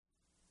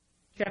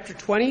Chapter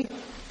 20,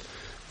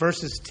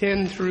 verses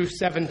 10 through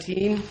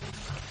 17.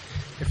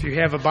 If you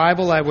have a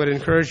Bible, I would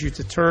encourage you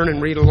to turn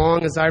and read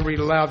along as I read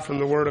aloud from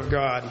the Word of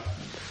God.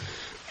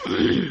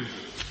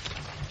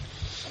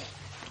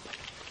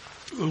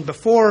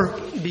 Before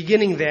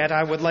beginning that,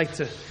 I would like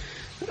to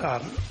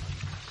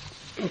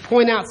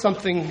point out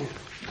something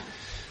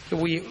that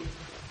we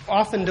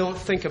often don't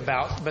think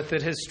about, but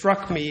that has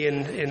struck me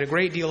in a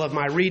great deal of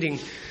my reading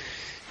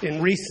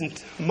in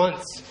recent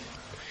months.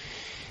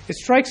 It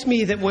strikes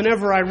me that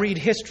whenever I read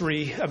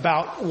history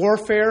about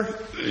warfare,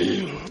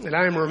 that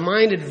I am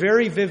reminded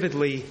very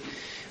vividly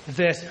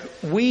that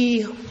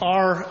we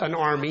are an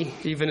army,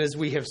 even as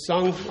we have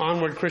sung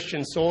Onward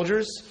Christian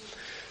Soldiers.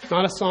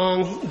 Not a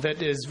song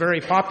that is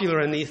very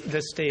popular in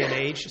this day and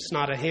age. It's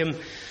not a hymn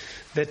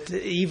that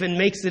even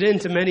makes it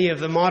into many of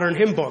the modern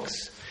hymn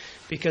books,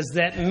 because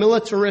that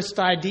militarist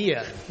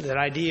idea, that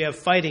idea of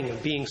fighting,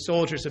 of being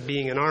soldiers, of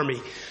being an army,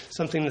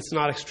 something that's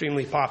not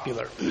extremely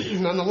popular.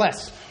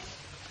 Nonetheless,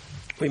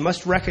 we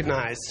must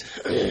recognize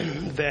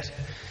that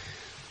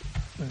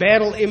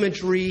battle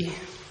imagery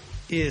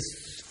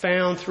is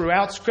found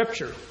throughout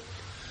Scripture.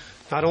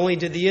 Not only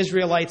did the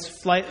Israelites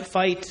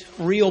fight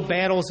real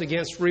battles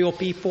against real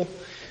people,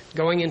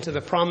 going into the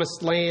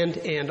Promised Land,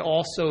 and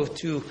also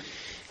to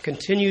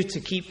continue to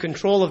keep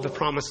control of the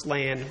Promised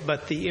Land,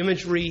 but the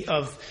imagery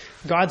of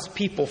God's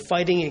people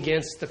fighting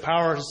against the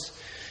powers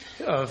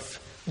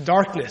of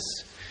darkness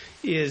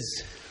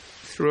is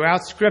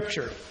throughout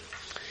Scripture.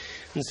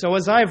 And so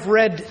as I've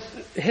read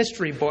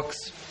history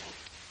books,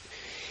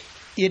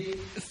 it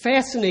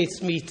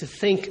fascinates me to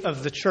think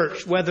of the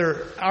church,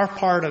 whether our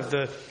part of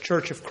the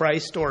Church of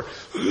Christ or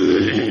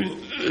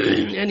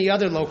any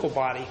other local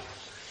body,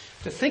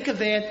 to think of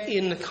that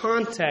in the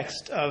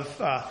context of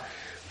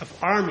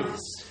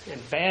armies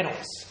and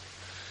battles.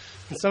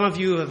 And some of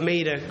you have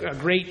made a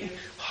great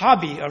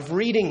hobby of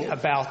reading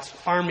about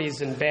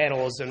armies and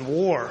battles and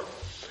war.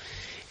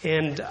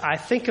 And I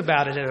think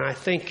about it, and I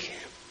think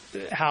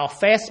how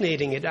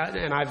fascinating it,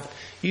 and I've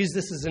used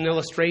this as an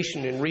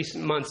illustration in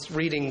recent months,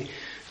 reading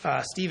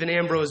Stephen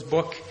Ambrose's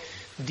book,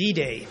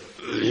 D-Day,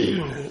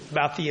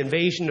 about the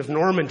invasion of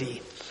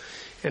Normandy,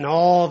 and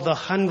all the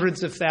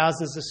hundreds of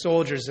thousands of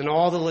soldiers, and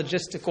all the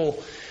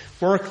logistical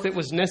work that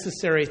was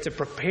necessary to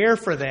prepare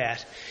for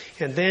that.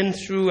 And then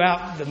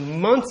throughout the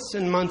months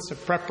and months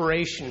of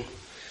preparation,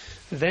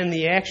 then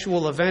the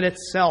actual event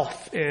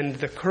itself, and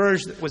the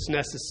courage that was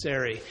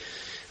necessary,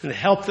 and the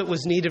help that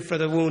was needed for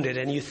the wounded.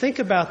 And you think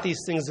about these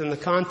things in the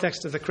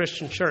context of the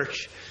Christian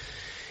church,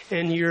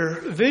 and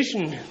your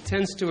vision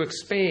tends to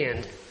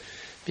expand,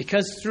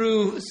 because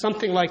through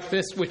something like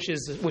this, which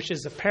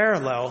is a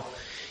parallel,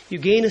 you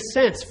gain a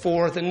sense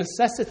for the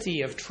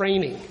necessity of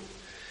training,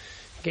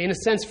 gain a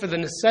sense for the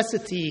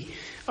necessity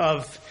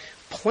of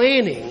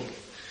planning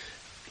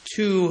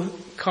to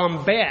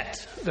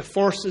combat the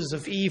forces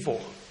of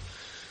evil.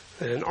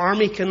 That an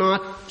army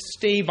cannot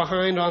stay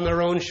behind on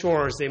their own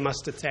shores, they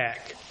must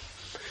attack.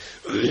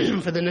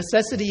 For the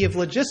necessity of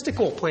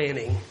logistical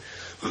planning,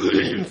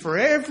 for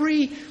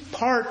every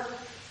part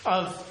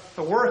of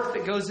the work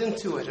that goes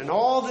into it, and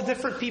all the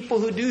different people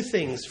who do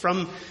things,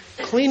 from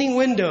cleaning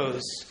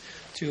windows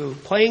to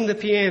playing the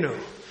piano,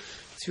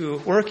 to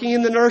working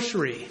in the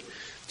nursery,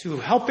 to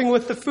helping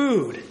with the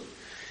food,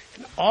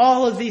 and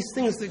all of these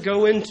things that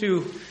go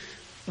into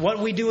what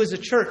we do as a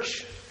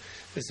church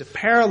is a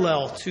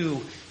parallel to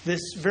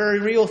this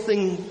very real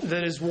thing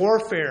that is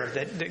warfare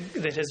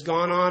that has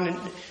gone on and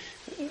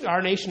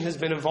our nation has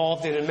been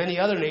involved in, and many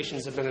other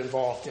nations have been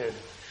involved in.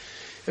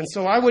 And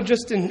so I would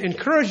just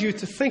encourage you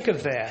to think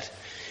of that,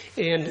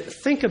 and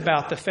think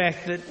about the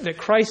fact that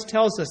Christ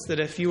tells us that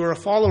if you are a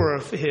follower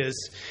of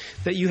His,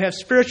 that you have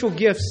spiritual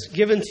gifts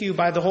given to you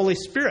by the Holy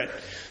Spirit,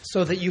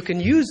 so that you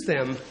can use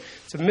them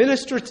to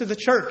minister to the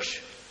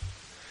church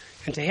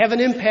and to have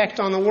an impact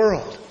on the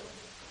world.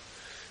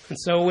 And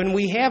so when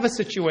we have a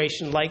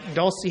situation like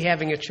Dulcie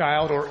having a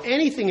child or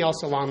anything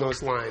else along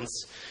those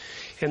lines,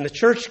 and the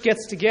church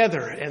gets together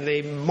and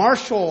they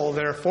marshal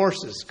their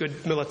forces,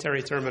 good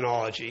military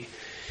terminology,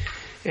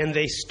 and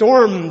they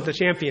storm the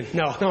champion.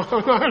 No.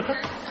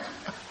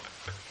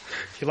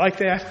 You like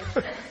that?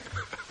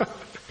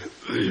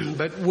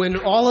 But when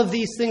all of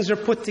these things are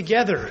put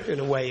together in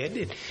a way,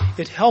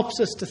 it helps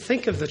us to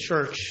think of the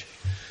church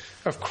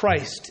of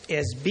Christ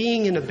as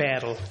being in a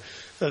battle,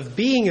 of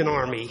being an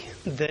army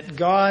that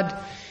God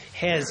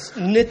has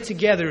knit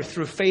together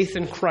through faith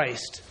in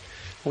Christ.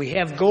 We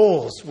have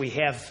goals, we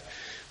have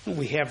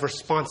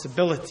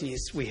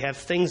responsibilities, we have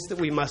things that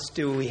we must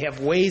do, we have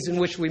ways in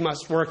which we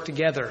must work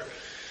together,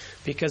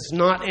 because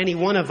not any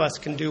one of us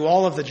can do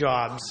all of the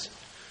jobs,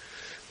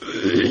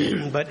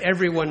 but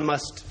everyone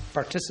must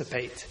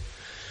participate.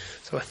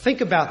 So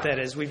think about that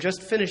as we've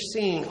just finished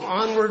seeing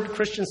Onward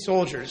Christian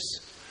Soldiers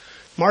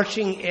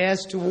marching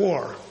as to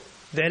war.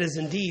 That is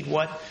indeed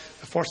what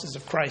the forces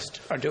of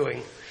Christ are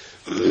doing.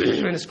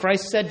 And as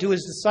Christ said to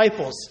His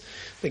disciples,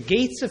 the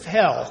gates of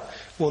hell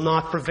will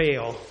not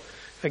prevail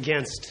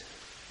against,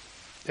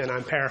 and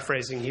I'm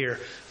paraphrasing here,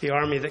 the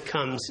army that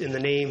comes in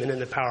the name and in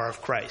the power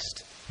of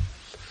Christ.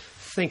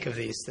 think of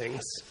these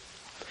things.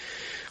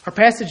 Our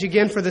passage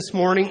again for this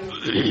morning,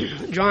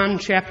 John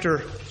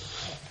chapter,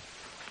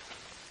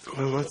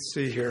 let's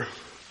see here.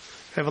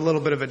 I have a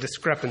little bit of a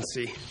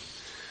discrepancy.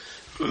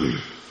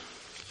 It's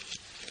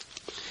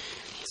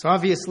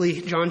obviously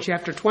John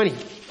chapter 20,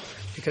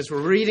 because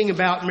we're reading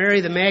about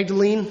Mary the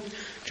Magdalene,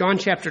 John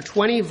chapter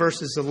 20,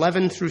 verses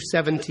 11 through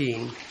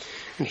 17.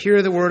 And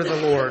hear the word of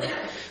the Lord,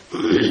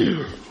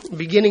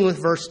 beginning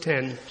with verse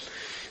 10.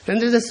 Then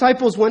the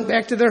disciples went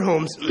back to their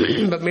homes,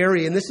 but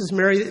Mary, and this is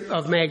Mary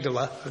of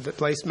Magdala, of the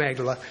place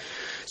Magdala,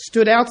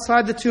 stood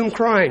outside the tomb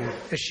crying.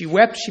 As she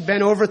wept, she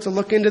bent over to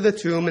look into the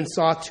tomb and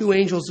saw two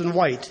angels in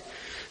white,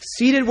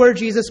 seated where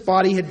Jesus'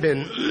 body had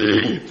been,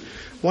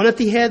 one at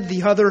the head,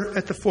 the other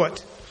at the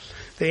foot.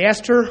 They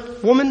asked her,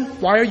 "Woman,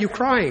 why are you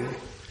crying?"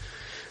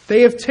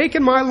 "They have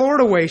taken my Lord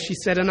away," she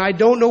said, "and I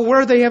don't know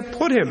where they have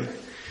put him."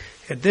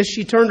 At this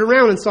she turned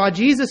around and saw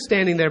Jesus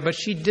standing there, but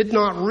she did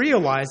not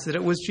realize that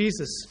it was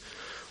Jesus.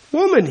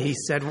 "Woman," he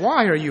said,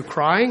 "why are you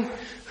crying?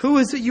 Who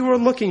is it you are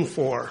looking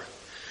for?"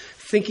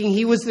 Thinking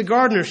he was the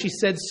gardener, she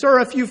said, "Sir,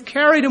 if you've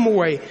carried him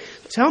away,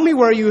 tell me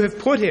where you have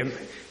put him,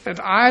 and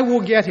I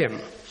will get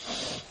him."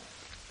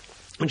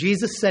 And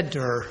Jesus said to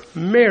her,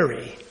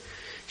 "Mary."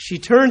 She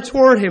turned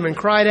toward him and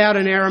cried out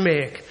in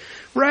Aramaic,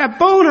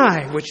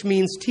 "Rabboni," which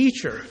means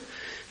teacher.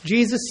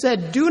 Jesus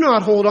said, "Do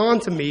not hold on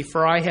to me,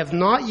 for I have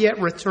not yet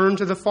returned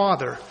to the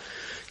Father.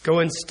 Go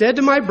instead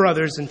to my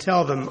brothers and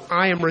tell them,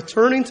 I am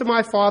returning to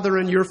my Father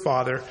and your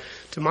Father,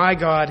 to my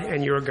God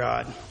and your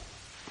God."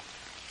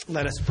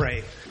 Let us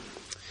pray.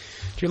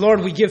 Dear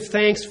Lord, we give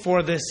thanks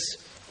for this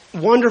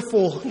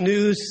wonderful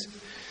news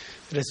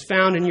that is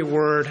found in your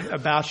word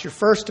about your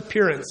first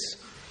appearance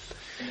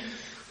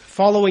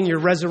following your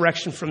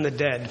resurrection from the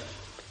dead.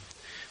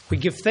 We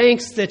give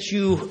thanks that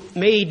you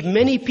made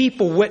many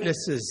people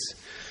witnesses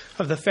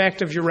of the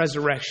fact of your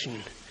resurrection.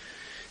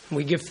 And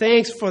we give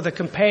thanks for the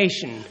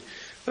compassion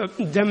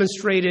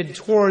demonstrated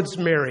towards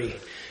Mary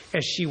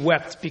as she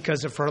wept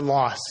because of her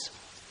loss.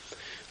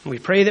 And we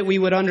pray that we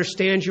would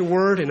understand your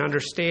word and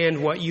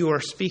understand what you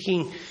are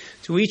speaking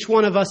to each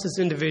one of us as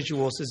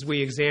individuals as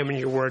we examine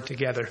your word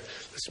together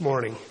this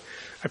morning.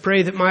 I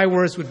pray that my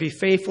words would be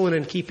faithful and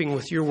in keeping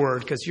with your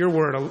word, because your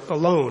word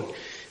alone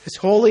is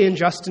holy and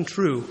just and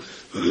true,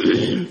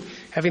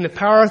 having the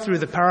power through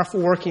the powerful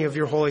working of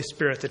your Holy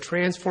Spirit to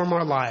transform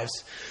our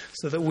lives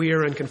so that we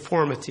are in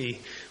conformity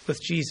with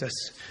Jesus,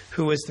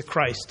 who is the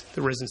Christ,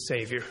 the risen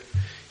Savior.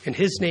 In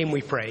his name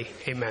we pray.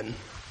 Amen.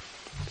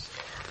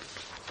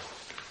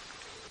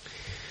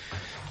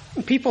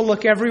 People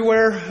look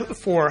everywhere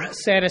for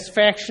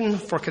satisfaction,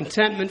 for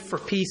contentment, for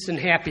peace and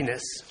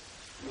happiness,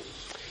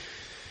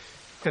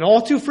 and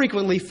all too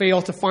frequently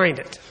fail to find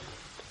it.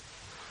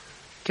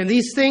 Can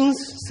these things,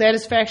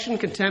 satisfaction,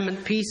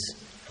 contentment, peace,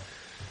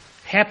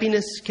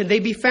 happiness, can they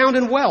be found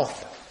in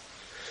wealth?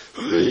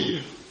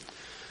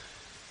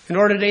 In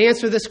order to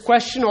answer this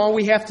question, all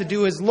we have to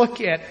do is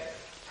look at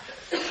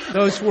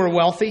those who are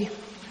wealthy.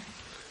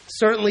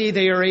 Certainly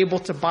they are able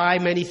to buy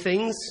many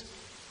things.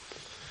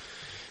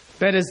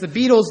 But as the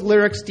Beatles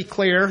lyrics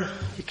declare,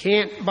 you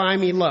can't buy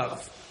me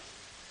love.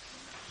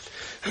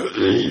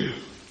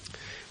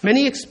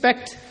 Many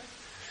expect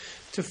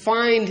to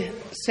find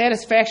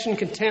satisfaction,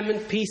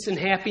 contentment, peace, and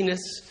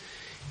happiness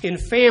in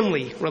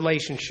family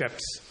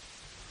relationships.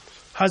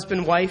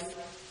 Husband, wife,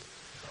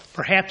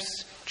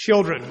 perhaps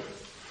children.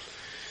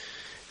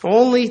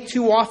 Only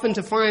too often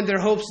to find their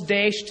hopes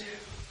dashed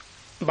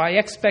by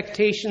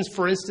expectations,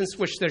 for instance,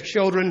 which their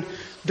children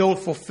don't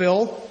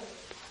fulfill.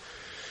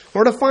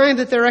 Or to find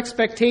that their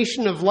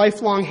expectation of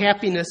lifelong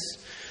happiness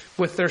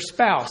with their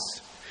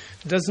spouse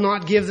does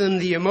not give them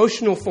the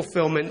emotional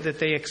fulfillment that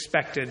they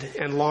expected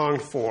and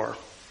longed for.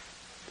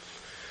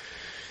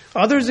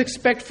 Others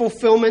expect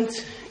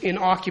fulfillment in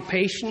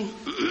occupation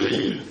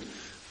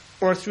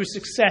or through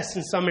success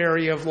in some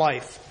area of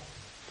life,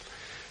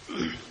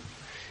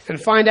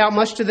 and find out,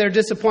 much to their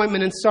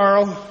disappointment and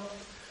sorrow,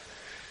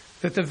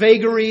 that the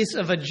vagaries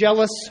of a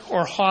jealous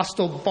or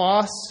hostile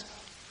boss,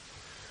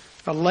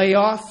 a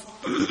layoff,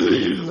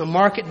 a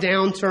market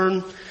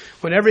downturn,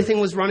 when everything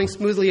was running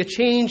smoothly, a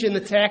change in the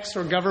tax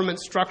or government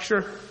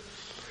structure,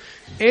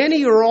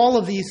 any or all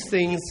of these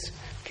things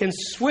can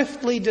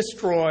swiftly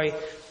destroy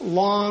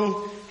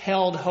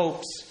long-held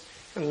hopes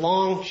and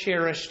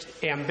long-cherished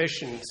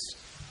ambitions.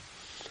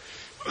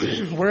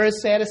 Where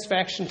is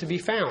satisfaction to be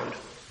found?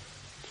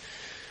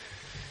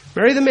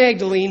 Mary the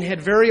Magdalene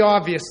had very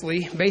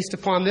obviously, based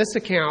upon this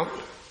account,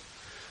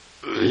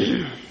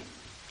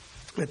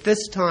 at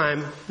this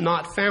time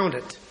not found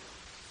it.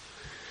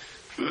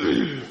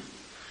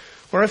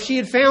 Or if she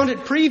had found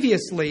it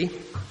previously,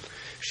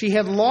 she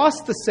had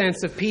lost the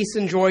sense of peace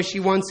and joy she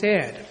once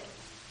had.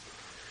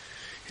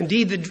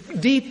 Indeed, the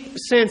deep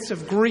sense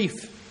of grief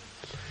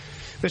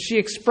that she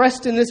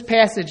expressed in this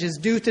passage is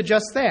due to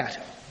just that.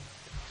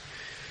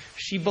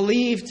 She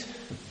believed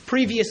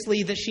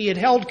previously that she had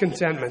held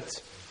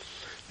contentment,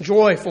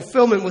 joy,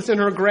 fulfillment within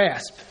her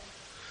grasp,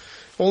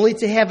 only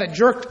to have it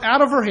jerked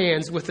out of her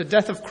hands with the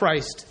death of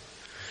Christ,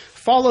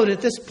 followed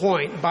at this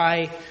point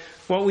by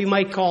what we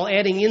might call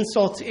adding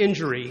insult to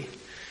injury,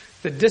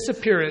 the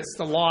disappearance,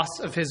 the loss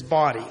of his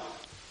body.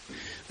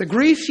 The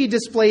grief she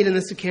displayed in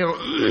this account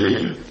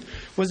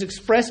was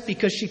expressed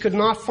because she could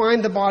not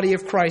find the body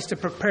of Christ to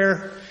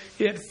prepare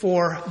it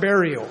for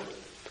burial.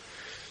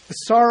 The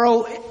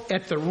sorrow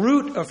at the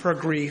root of her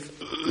grief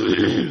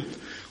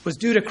was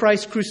due to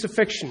Christ's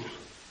crucifixion,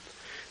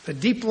 the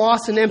deep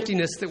loss and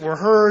emptiness that were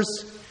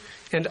hers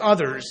and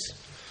others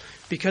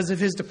because of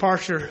his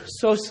departure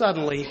so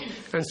suddenly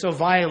and so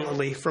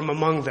violently from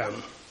among them.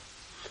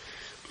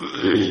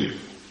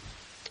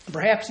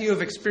 Perhaps you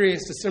have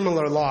experienced a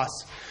similar loss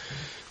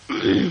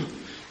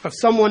of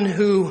someone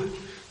who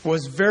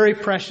was very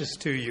precious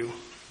to you.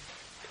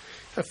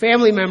 A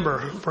family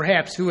member,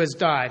 perhaps, who has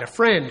died. A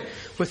friend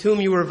with whom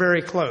you were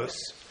very close.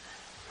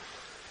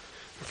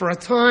 For a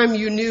time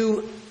you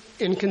knew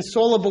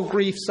inconsolable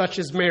grief such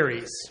as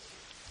Mary's.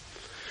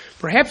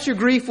 Perhaps your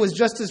grief was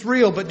just as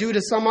real, but due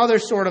to some other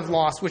sort of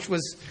loss, which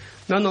was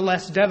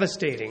nonetheless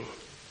devastating.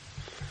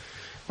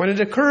 When it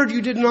occurred,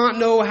 you did not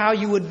know how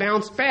you would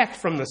bounce back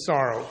from the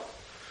sorrow,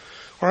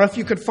 or if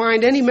you could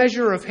find any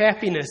measure of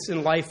happiness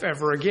in life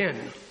ever again.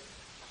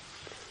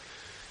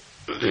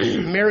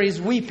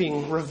 Mary's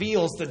weeping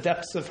reveals the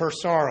depths of her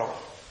sorrow.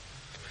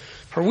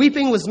 Her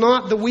weeping was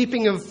not the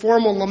weeping of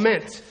formal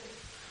lament,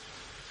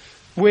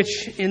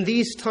 which in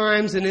these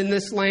times and in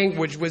this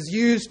language was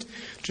used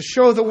to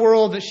show the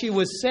world that she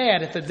was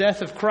sad at the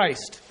death of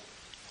Christ.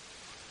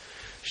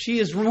 She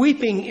is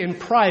weeping in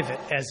private,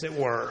 as it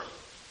were,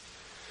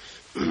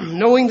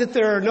 knowing that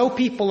there are no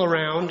people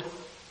around,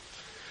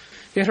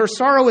 yet her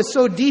sorrow is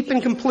so deep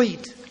and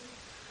complete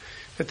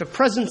that the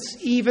presence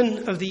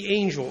even of the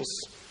angels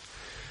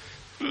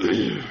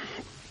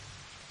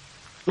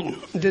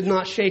did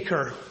not shake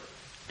her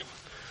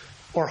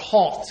or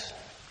halt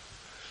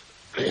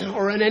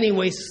or in any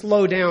way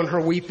slow down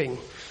her weeping.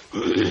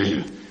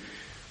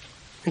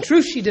 In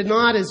truth, she did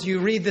not, as you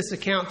read this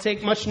account,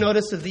 take much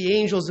notice of the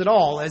angels at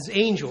all as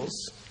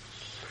angels.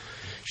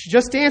 She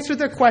just answered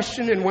their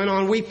question and went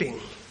on weeping.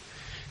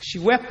 She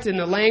wept in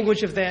the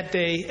language of that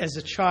day as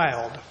a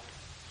child,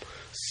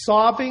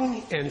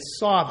 sobbing and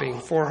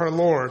sobbing for her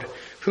Lord,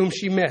 whom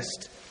she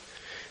missed,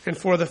 and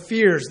for the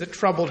fears that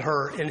troubled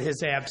her in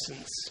his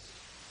absence.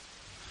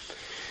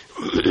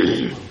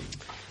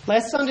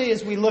 Last Sunday,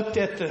 as we looked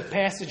at the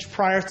passage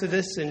prior to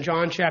this in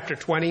John chapter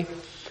 20,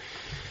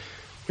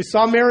 we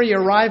saw Mary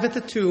arrive at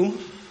the tomb,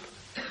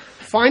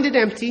 find it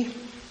empty,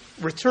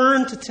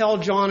 return to tell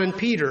John and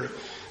Peter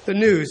the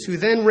news, who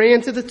then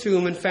ran to the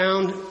tomb and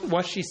found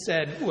what she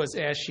said was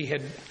as she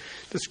had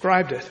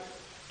described it.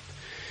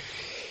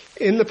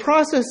 In the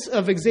process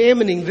of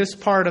examining this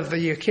part of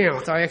the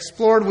account, I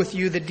explored with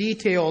you the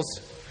details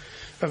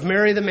of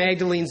Mary the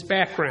Magdalene's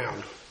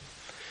background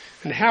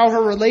and how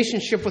her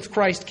relationship with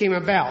Christ came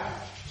about.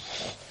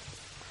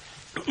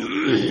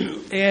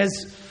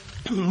 As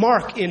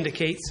Mark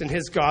indicates in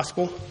his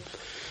gospel,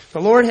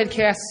 the Lord had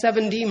cast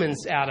 7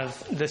 demons out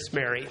of this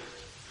Mary.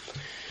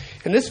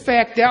 And this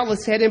fact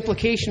doubtless had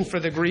implication for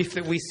the grief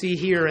that we see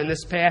here in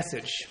this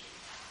passage.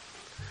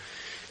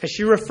 As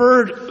she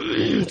referred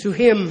to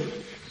him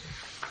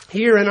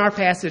here in our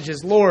passage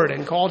as Lord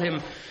and called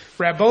him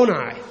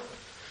Rabboni,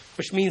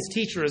 which means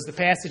teacher, as the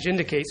passage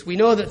indicates, we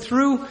know that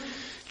through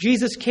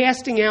Jesus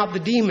casting out the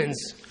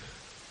demons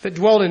that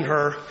dwelled in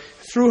her,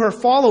 through her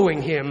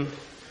following him,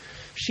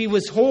 she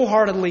was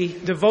wholeheartedly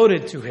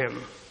devoted to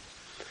him.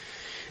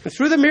 And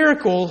through the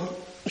miracle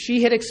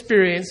she had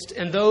experienced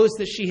and those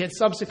that she had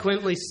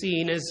subsequently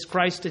seen as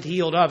Christ had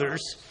healed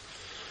others,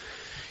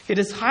 it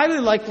is highly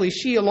likely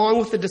she, along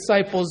with the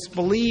disciples,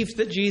 believed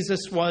that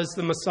Jesus was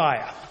the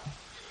Messiah.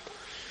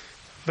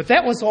 But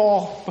that was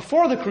all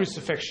before the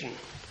crucifixion.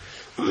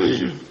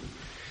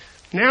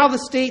 Now the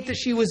state that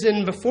she was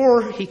in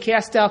before he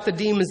cast out the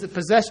demons that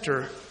possessed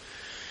her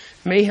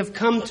may have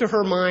come to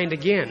her mind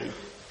again.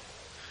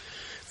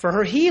 For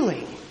her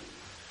healing,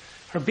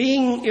 her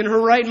being in her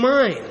right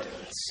mind,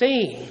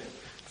 sane,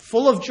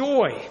 full of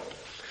joy,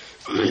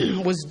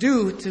 was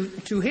due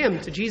to him,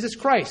 to Jesus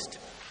Christ.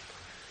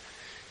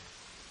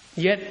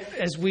 Yet,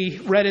 as we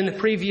read in the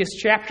previous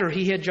chapter,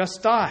 he had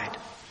just died.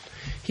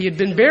 He had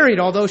been buried,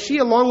 although she,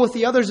 along with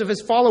the others of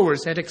his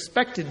followers, had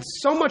expected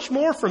so much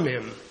more from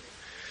him.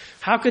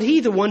 How could he,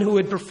 the one who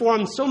had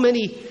performed so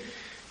many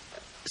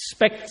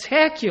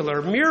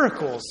spectacular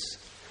miracles,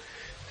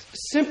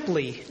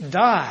 simply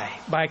die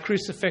by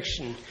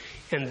crucifixion,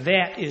 and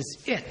that is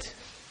it?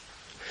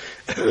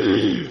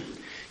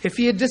 If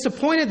he had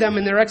disappointed them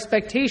in their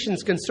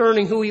expectations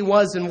concerning who he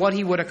was and what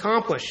he would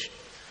accomplish,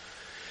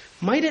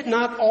 might it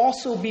not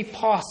also be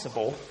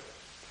possible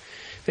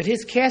that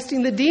his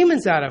casting the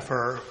demons out of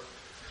her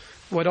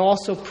would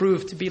also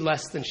prove to be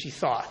less than she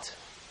thought?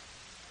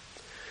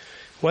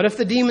 What if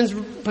the demons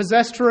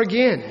possessed her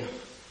again,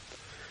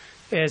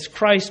 as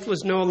Christ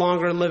was no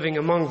longer living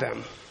among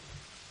them?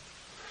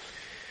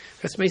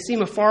 This may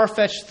seem a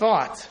far-fetched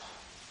thought,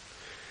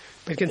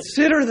 but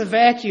consider the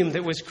vacuum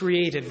that was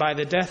created by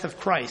the death of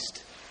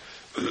Christ,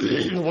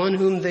 the one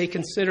whom they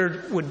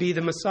considered would be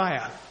the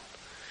Messiah.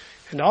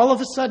 And all of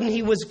a sudden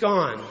he was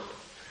gone,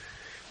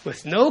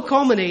 with no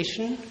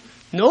culmination,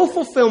 no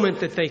fulfillment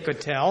that they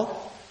could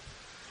tell.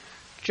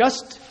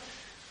 Just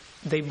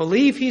they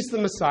believe he's the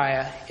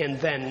Messiah, and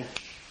then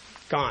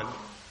gone.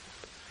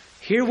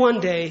 Here one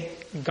day,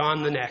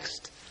 gone the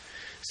next.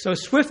 So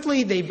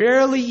swiftly, they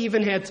barely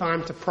even had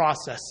time to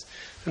process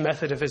the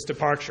method of his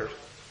departure.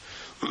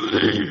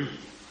 In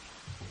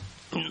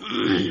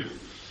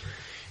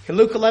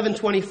Luke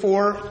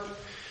 11:24,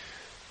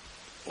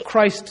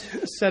 Christ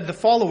said the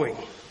following,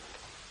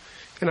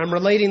 and I'm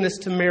relating this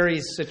to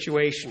Mary's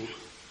situation.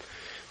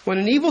 When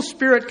an evil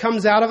spirit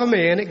comes out of a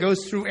man, it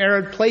goes through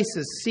arid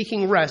places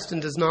seeking rest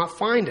and does not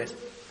find it.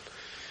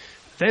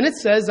 Then it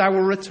says, I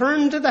will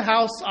return to the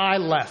house I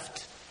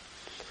left.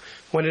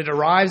 When it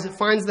arrives, it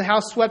finds the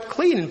house swept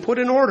clean and put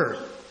in order.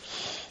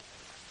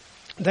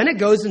 Then it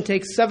goes and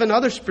takes 7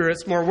 other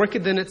spirits more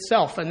wicked than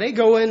itself, and they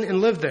go in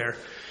and live there.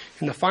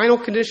 And the final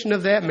condition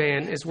of that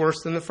man is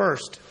worse than the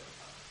first.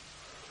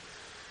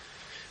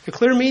 The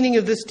clear meaning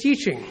of this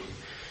teaching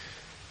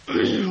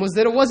was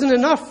that it wasn't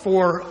enough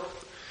for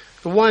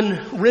the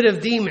one rid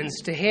of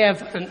demons to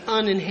have an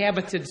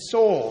uninhabited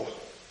soul.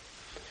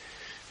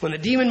 When the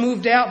demon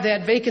moved out,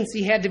 that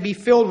vacancy had to be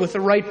filled with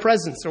the right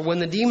presence. Or when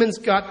the demon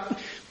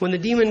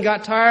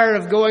got tired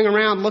of going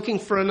around looking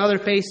for another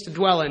place to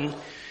dwell in,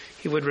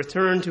 he would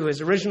return to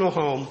his original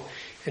home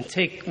and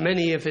take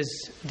many of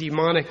his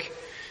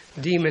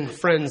demon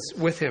friends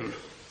with him.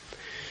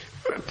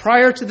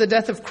 Prior to the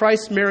death of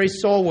Christ,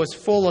 Mary's soul was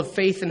full of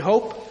faith and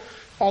hope,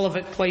 all of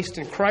it placed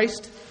in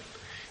Christ.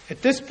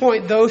 At this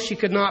point, though, she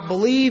could not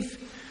believe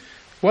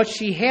what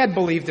she had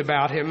believed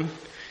about him,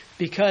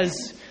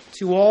 because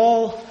to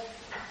all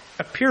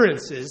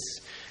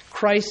appearances,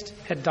 Christ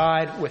had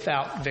died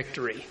without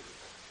victory.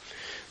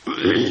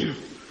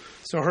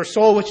 So her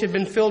soul, which had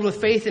been filled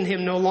with faith in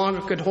him, no longer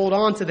could hold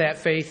on to that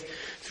faith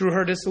through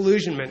her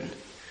disillusionment.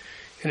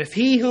 And if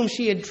he whom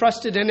she had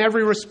trusted in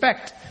every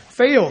respect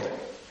failed,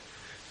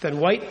 then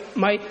what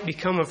might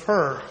become of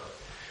her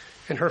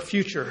and her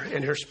future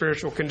and her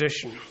spiritual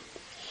condition?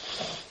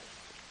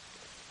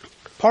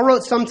 Paul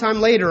wrote sometime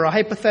later a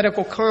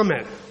hypothetical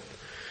comment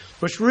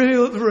which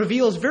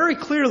reveals very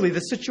clearly the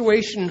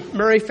situation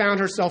Mary found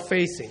herself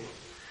facing,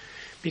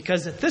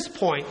 because at this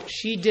point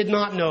she did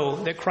not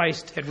know that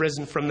Christ had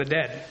risen from the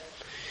dead.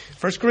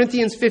 1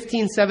 Corinthians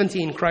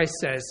 15:17, Christ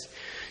says,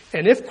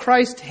 "And if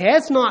Christ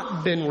has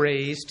not been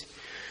raised,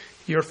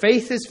 your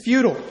faith is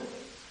futile."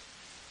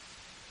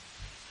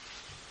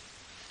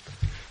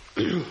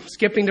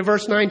 Skipping to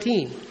verse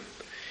 19.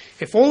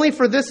 "If only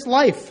for this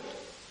life,"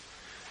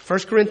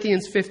 1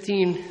 Corinthians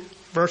 15,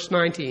 verse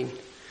 19.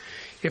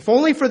 "If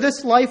only for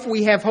this life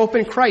we have hope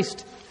in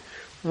Christ,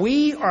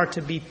 we are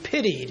to be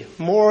pitied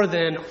more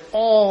than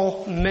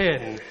all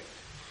men."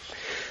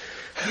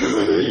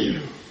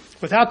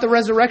 Without the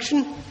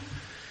resurrection,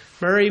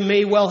 Mary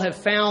may well have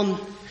found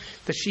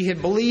that she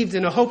had believed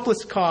in a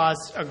hopeless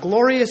cause, a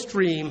glorious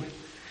dream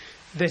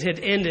that had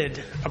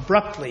ended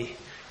abruptly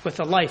with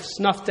a life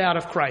snuffed out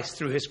of Christ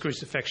through his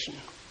crucifixion.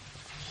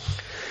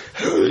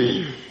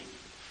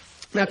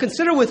 Now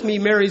consider with me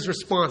Mary's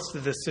response to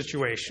this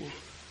situation.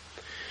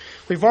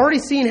 We've already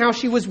seen how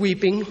she was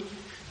weeping.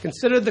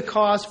 Consider the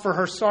cause for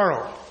her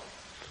sorrow.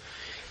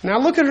 Now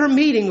look at her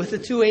meeting with the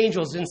 2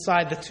 angels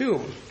inside the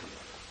tomb.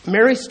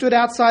 Mary stood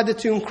outside the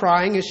tomb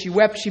crying. As she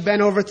wept, she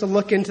bent over to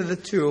look into the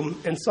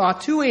tomb and saw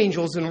 2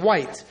 angels in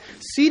white,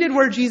 seated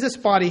where Jesus'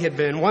 body had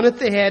been, one at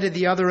the head and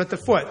the other at the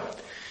foot.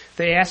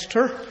 They asked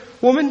her,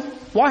 "Woman,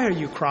 why are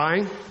you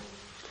crying?"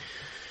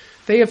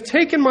 "They have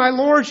taken my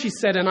Lord," she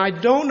said, "and I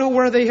don't know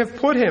where they have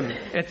put him."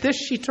 At this,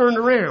 she turned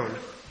around.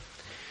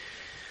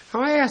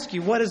 Now I ask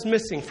you, what is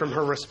missing from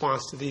her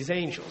response to these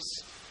angels?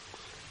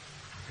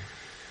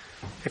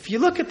 If you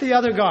look at the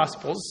other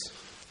Gospels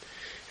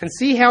and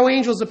see how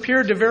angels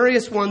appeared to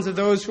various ones of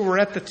those who were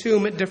at the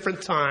tomb at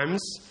different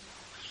times,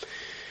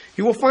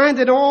 you will find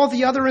that in all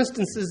the other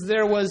instances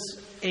there was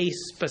a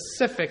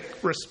specific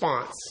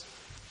response: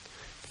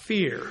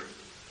 fear,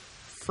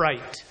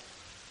 fright.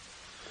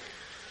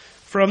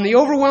 From the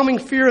overwhelming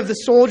fear of the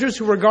soldiers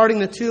who were guarding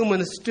the tomb when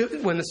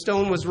the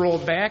stone was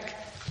rolled back,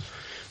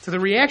 to the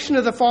reaction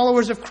of the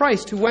followers of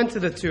Christ who went to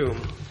the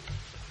tomb,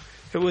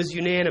 it was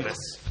unanimous,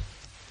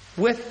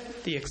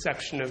 with the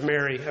exception of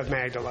Mary of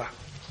Magdala.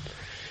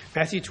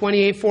 Matthew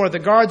 28:4, the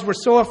guards were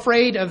so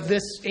afraid of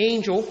this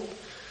angel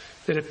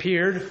that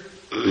appeared,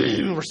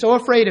 were so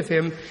afraid of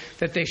him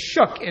that they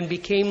shook and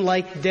became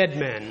like dead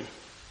men.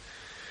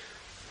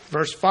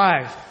 Verse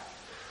 5,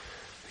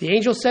 the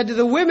angel said to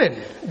the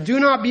women, "Do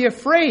not be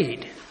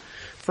afraid,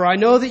 for I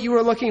know that you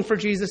are looking for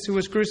Jesus who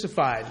was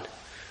crucified."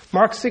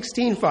 Mark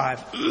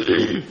 16:5.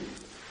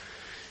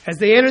 As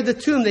they entered the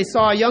tomb, they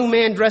saw a young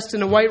man dressed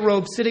in a white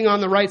robe sitting on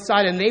the right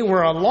side, and they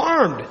were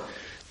alarmed.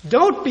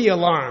 "Don't be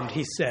alarmed,"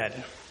 he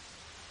said.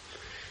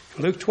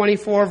 Luke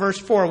 24, verse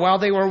 4, while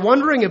they were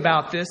wondering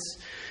about this,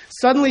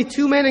 suddenly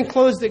 2 men in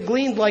clothes that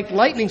gleamed like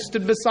lightning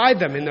stood beside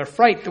them. In their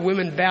fright, the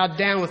women bowed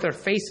down with their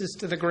faces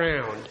to the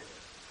ground.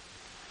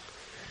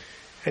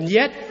 And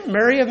yet,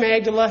 Mary of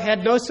Magdala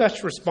had no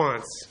such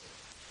response.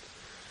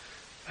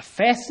 A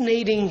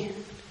fascinating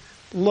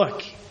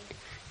look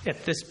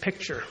at this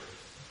picture.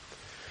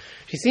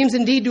 She seems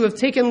indeed to have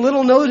taken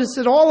little notice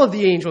at all of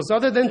the angels,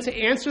 other than to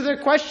answer their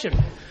question.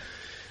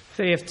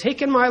 They have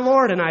taken my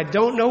Lord, and I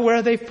don't know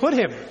where they've put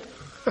him.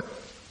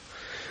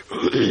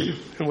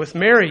 And with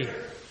Mary,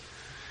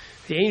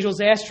 the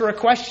angels asked her a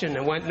question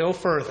and went no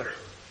further.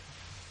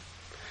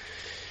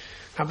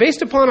 Now,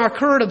 based upon our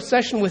current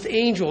obsession with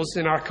angels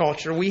in our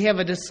culture, we have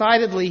a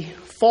decidedly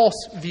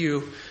false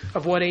view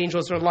of what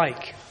angels are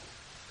like.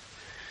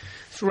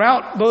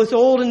 Throughout both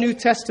Old and New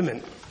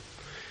Testament,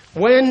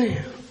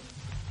 when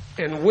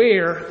and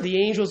where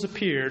the angels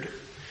appeared,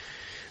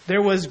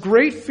 there was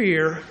great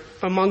fear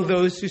among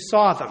those who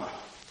saw them.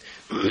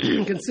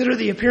 Consider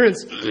the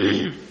appearance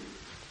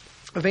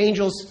of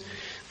angels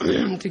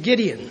to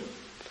Gideon,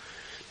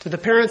 to the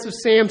parents of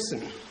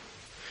Samson,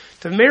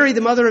 to Mary,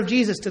 the mother of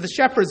Jesus, to the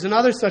shepherds, and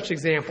other such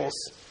examples.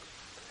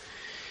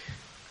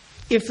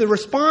 If the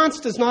response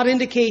does not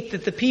indicate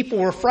that the people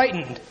were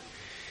frightened,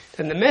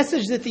 then the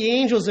message that the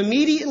angels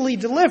immediately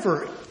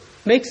deliver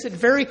makes it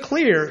very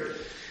clear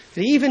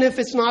that even if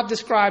it's not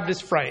described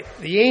as fright,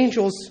 the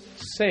angels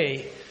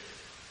say,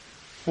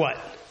 what?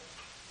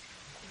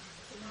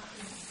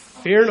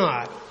 Fear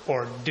not,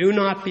 or do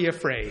not be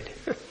afraid.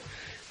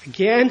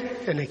 Again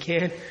and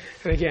again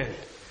and again.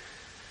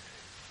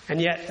 And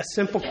yet, a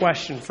simple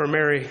question for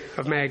Mary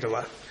of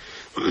Magdala.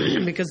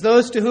 Because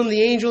those to whom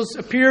the angels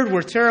appeared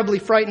were terribly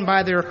frightened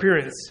by their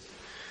appearance.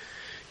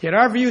 Yet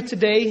our view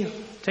today,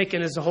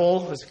 taken as a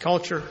whole, as a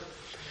culture,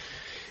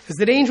 is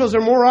that angels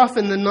are more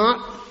often than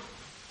not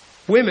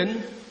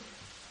women,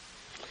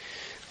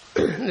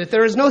 that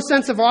there is no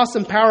sense of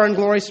awesome power and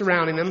glory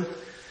surrounding them.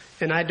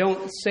 And I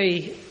don't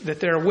say that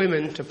they're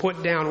women to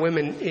put down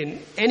women in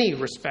any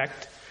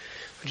respect,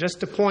 but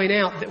just to point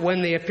out that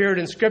when they appeared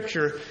in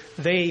Scripture,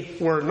 they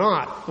were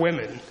not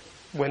women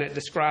when it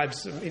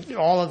describes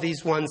all of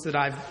these ones that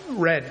I've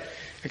read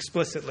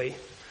explicitly.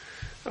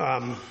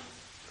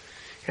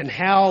 And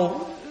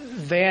how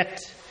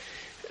that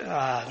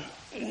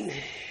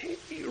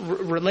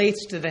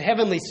relates to the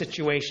heavenly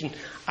situation,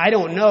 I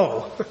don't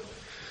know.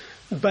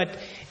 But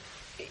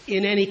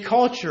in any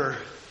culture,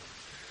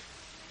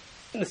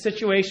 the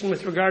situation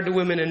with regard to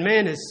women and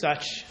men is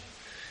such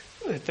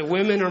that the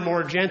women are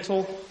more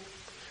gentle,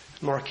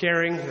 more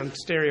caring. I'm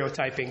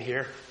stereotyping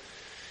here.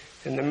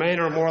 And the men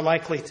are more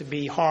likely to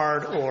be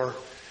hard or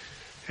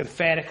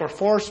emphatic or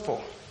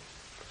forceful.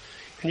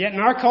 And yet in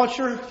our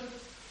culture,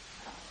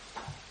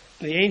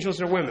 the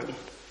angels are women,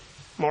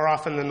 more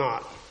often than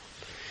not.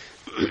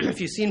 If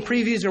you've seen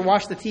previews or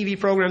watched the TV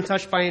program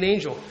Touched by an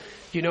Angel,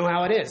 you know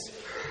how it is.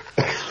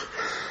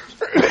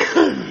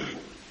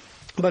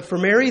 But for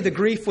Mary, the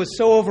grief was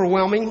so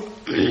overwhelming,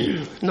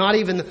 not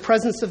even the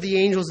presence of the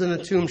angels in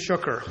the tomb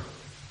shook her.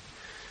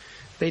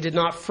 They did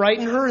not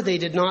frighten her. They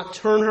did not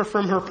turn her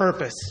from her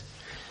purpose,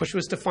 which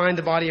was to find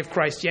the body of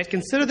Christ. Yet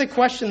consider the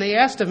question they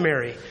asked of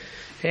Mary.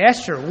 They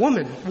asked her,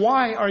 "Woman,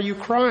 why are you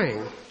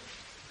crying?"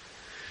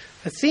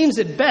 It seems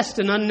at best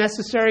an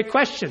unnecessary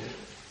question.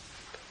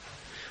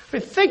 I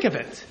mean, think of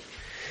it.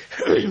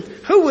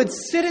 Who would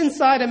sit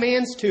inside a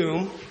man's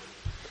tomb?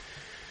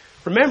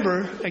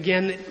 Remember,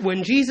 again, that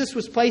when Jesus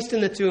was placed in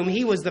the tomb,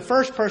 he was the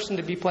first person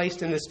to be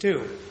placed in this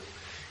tomb.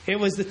 It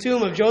was the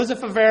tomb of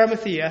Joseph of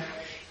Arimathea,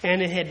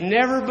 and it had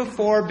never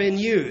before been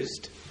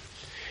used.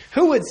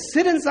 Who would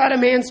sit inside a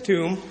man's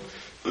tomb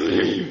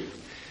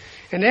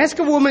and ask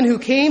a woman who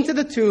came to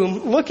the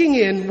tomb, looking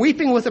in,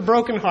 weeping with a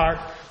broken heart,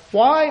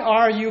 "Why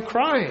are you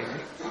crying?"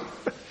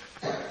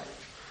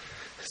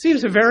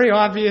 Seems a very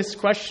obvious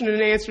question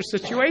and answer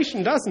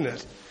situation, doesn't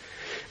it?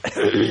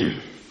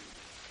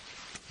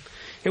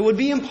 It would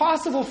be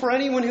impossible for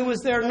anyone who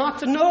was there not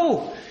to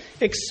know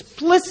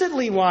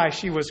explicitly why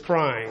she was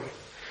crying.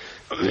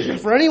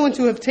 For anyone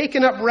to have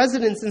taken up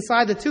residence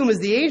inside the tomb as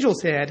the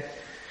angels had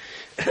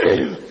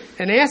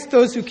and asked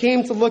those who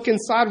came to look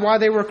inside why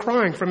they were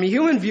crying. From a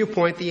human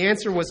viewpoint, the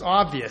answer was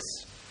obvious.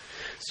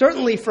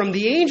 Certainly from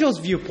the angels'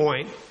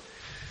 viewpoint,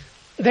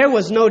 there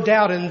was no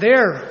doubt in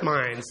their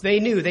minds. They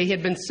knew they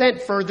had been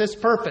sent for this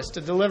purpose,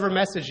 to deliver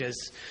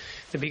messages,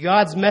 to be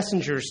God's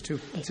messengers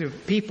to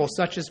people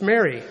such as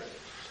Mary.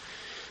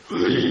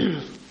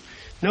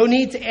 No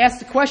need to ask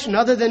the question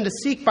other than to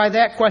seek by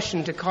that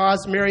question to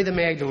cause Mary the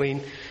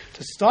Magdalene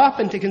to stop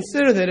and to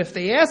consider that if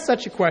they asked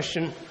such a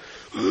question,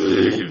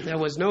 there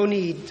was no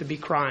need to be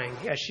crying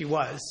as she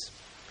was.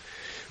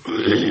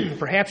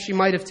 Perhaps she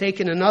might have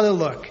taken another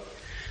look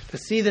to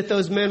see that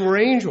those men were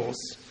angels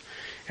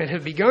and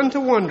have begun to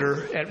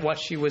wonder at what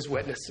she was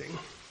witnessing.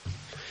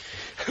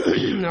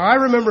 Now, I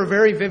remember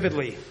very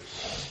vividly,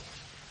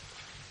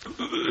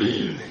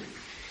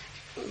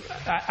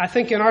 I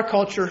think in our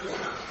culture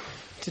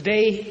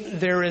today,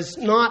 there is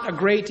not a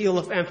great deal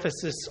of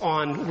emphasis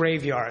on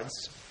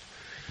graveyards.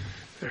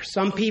 There are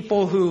some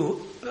people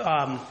who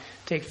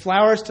take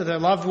flowers to their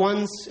loved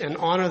ones and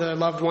honor their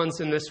loved ones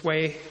in this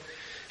way.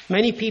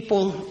 Many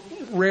people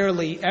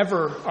rarely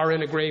ever are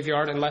in a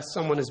graveyard unless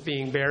someone is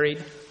being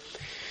buried.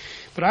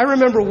 But I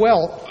remember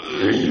well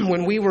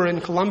when we were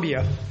in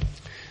Colombia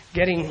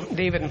getting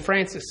David and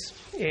Francis,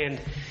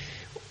 and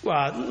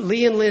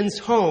Lee and Lynn's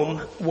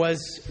home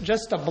was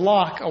just a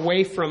block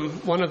away from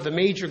one of the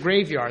major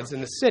graveyards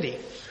in the city.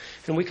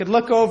 And we could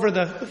look over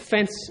the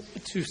fence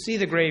to see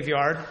the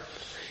graveyard,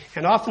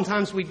 and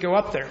oftentimes we'd go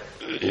up there.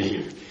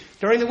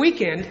 During the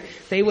weekend,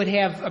 they would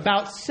have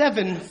about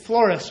 7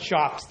 florist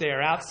shops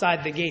there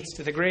outside the gates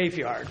to the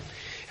graveyard.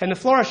 And the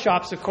florist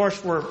shops, of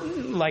course, were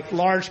like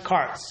large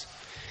carts.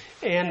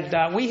 And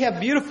we have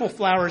beautiful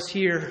flowers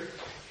here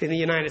in the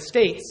United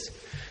States.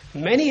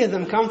 Many of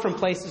them come from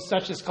places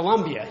such as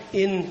Colombia.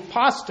 In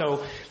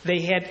Pasto, they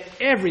had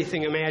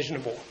everything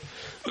imaginable.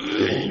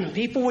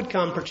 People would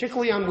come,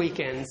 particularly on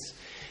weekends,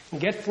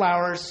 and get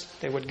flowers.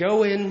 They would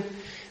go in.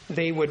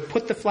 They would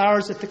put the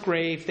flowers at the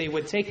grave. They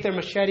would take their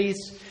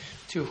machetes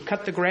to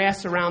cut the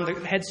grass around the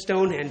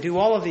headstone and do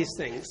all of these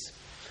things.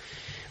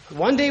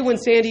 One day when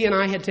Sandy and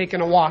I had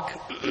taken a walk,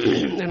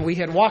 and we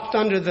had walked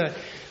under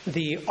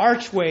the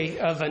archway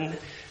of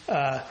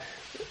a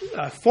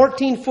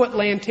 14-foot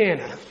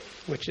lantana,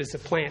 which is a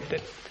plant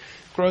that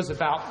grows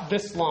about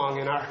this long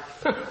in our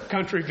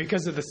country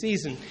because of the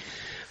season.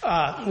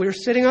 We were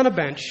sitting on a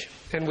bench,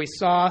 and we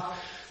saw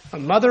a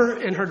mother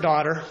and her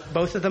daughter,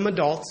 both of them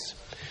adults,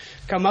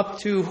 come up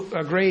to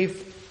a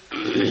grave,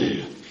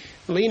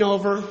 lean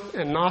over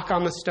and knock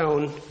on the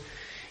stone,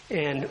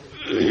 and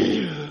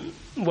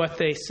what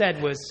they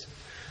said was,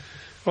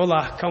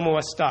 "Hola, ¿cómo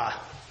está?"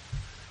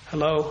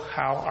 Hello,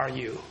 how are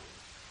you?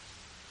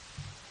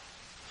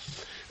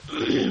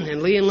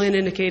 And Lee and Lynn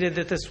indicated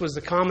that this was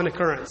a common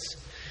occurrence.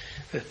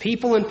 The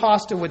people in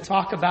Pasto would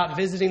talk about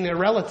visiting their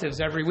relatives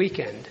every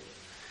weekend.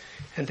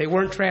 And they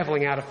weren't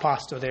traveling out of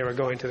Pasto, they were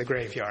going to the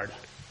graveyard.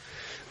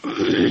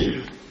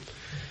 And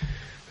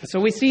so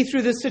we see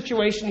through this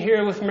situation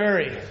here with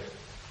Mary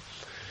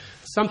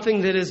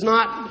something that is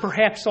not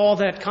perhaps all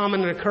that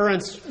common an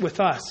occurrence with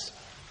us.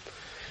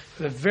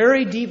 The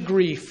very deep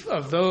grief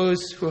of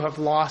those who have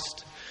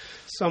lost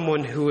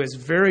someone who is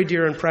very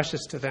dear and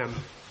precious to them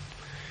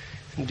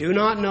and do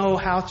not know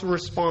how to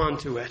respond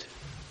to it.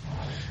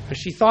 And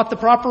she thought the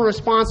proper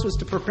response was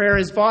to prepare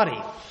his body.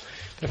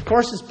 But of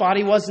course his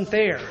body wasn't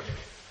there.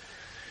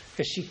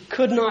 And she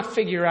could not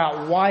figure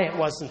out why it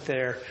wasn't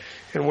there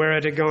and where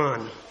it had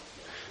gone.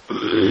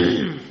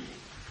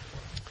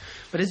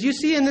 But as you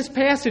see in this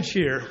passage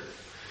here,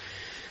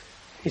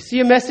 you see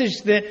a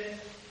message that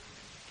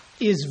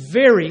is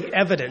very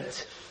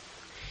evident.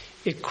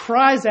 It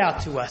cries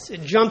out to us.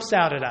 It jumps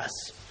out at us.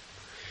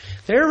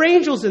 There are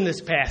angels in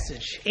this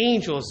passage,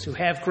 angels who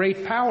have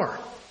great power.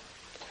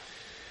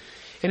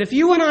 And if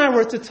you and I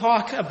were to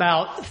talk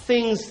about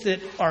things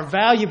that are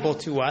valuable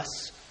to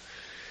us,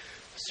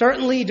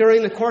 certainly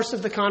during the course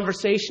of the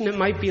conversation, it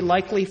might be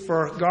likely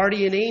for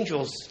guardian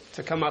angels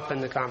to come up in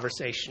the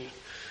conversation.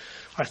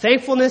 Our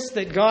thankfulness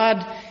that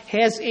God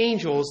has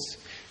angels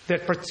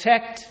that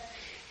protect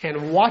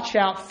and watch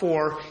out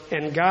for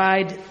and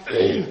guide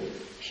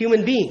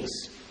human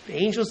beings,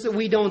 angels that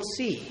we don't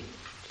see.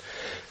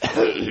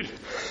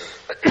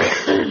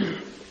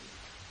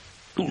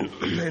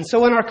 And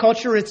so in our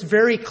culture, it's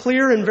very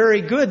clear and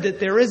very good that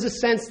there is a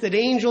sense that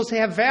angels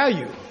have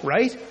value,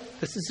 right?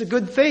 This is a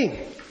good thing.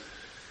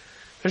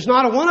 There's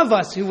not a one of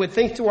us who would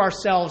think to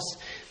ourselves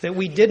that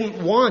we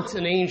didn't want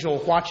an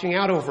angel watching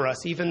out over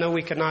us, even though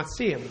we could not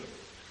see him.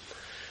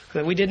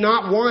 That we did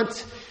not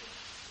want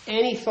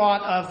any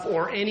thought of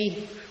or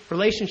any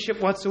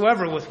relationship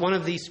whatsoever with one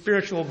of these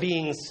spiritual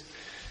beings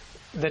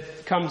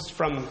that comes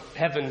from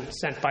heaven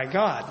sent by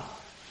God.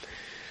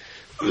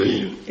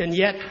 And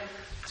yet,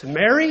 to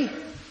Mary,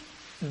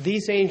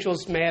 these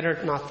angels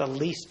mattered not the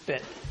least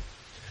bit.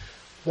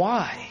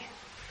 Why?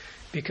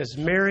 Because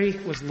Mary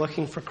was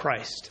looking for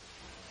Christ.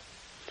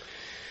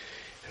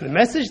 And the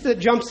message that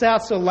jumps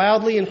out so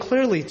loudly and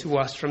clearly to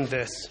us from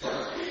this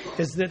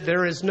is that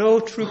there is no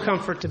true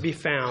comfort to be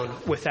found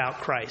without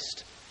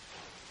Christ.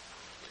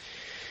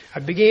 I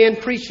began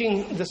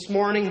preaching this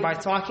morning by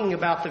talking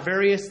about the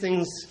various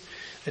things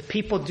that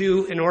people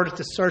do in order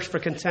to search for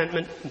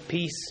contentment and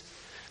peace,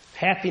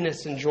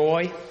 happiness and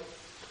joy.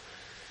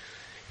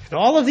 And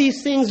all of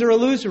these things are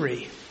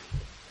illusory.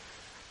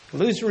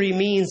 Illusory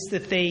means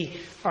that they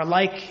are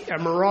like a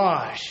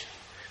mirage.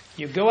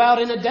 You go out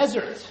in a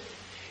desert,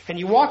 and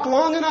you walk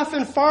long enough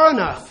and far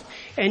enough,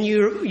 and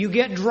you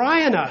get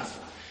dry enough.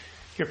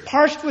 You're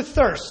parched with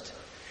thirst,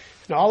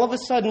 and all of a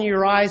sudden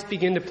your eyes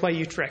begin to play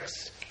you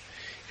tricks.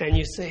 And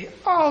you say,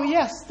 "Oh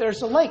yes,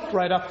 there's a lake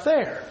right up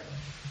there."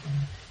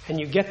 And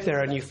you get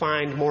there and you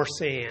find more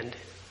sand.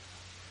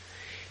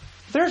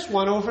 There's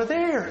one over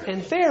there,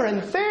 and there,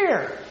 and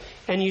there.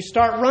 And you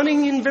start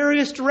running in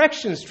various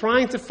directions,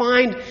 trying to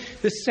find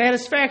this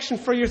satisfaction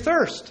for your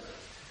thirst.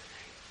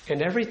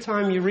 And every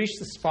time you reach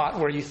the spot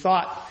where you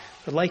thought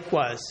the lake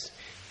was,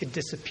 it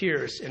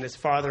disappears and is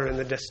farther in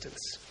the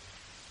distance.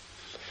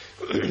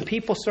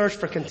 People search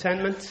for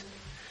contentment,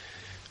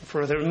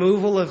 for the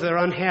removal of their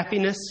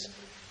unhappiness,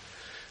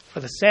 for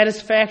the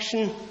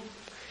satisfaction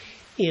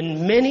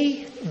in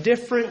many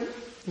different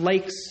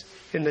lakes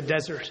in the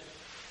desert.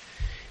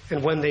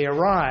 And when they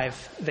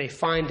arrive, they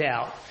find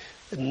out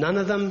that none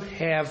of them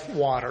have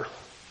water.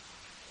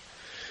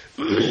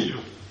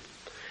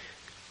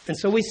 And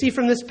so we see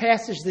from this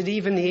passage that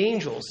even the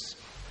angels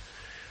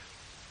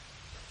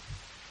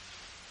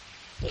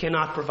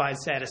cannot provide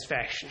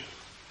satisfaction.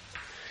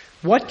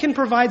 What can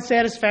provide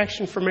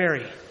satisfaction for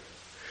Mary?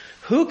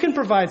 Who can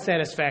provide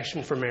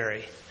satisfaction for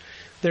Mary?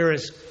 There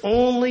is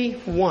only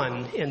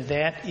one, and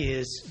that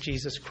is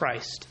Jesus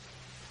Christ.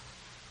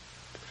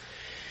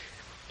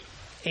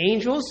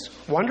 Angels,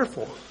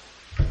 wonderful,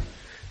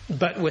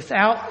 but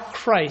without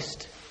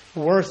Christ,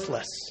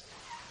 worthless.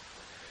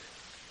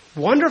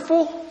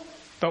 Wonderful,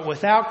 but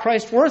without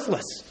Christ,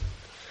 worthless.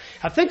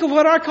 Now think of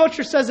what our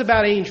culture says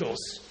about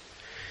angels.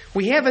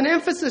 We have an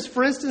emphasis,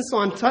 for instance,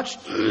 on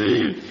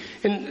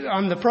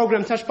on the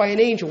program Touched by an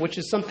Angel, which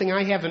is something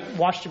I haven't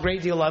watched a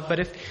great deal of. But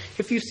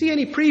if you see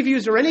any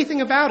previews or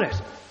anything about it,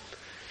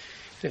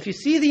 if you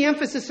see the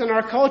emphasis in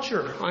our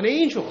culture on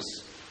angels,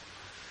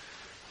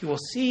 you will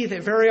see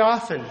that very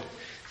often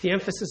the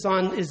emphasis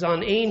is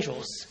on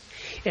angels.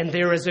 And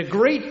there is a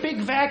great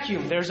big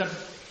vacuum. There's a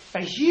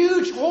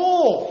huge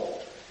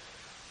hole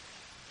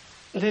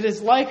that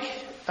is like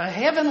a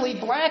heavenly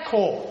black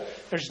hole.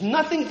 There's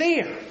nothing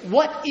there.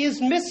 What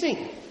is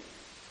missing?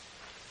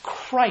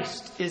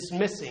 Christ is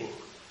missing.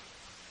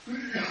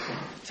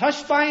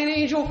 Touched by an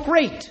angel,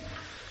 great.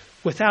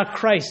 Without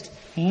Christ,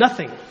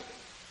 nothing.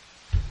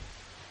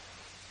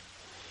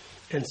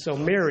 And so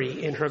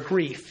Mary, in her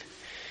grief,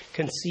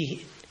 can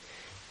see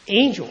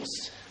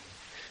angels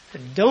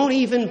that don't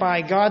even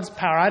by God's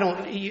power.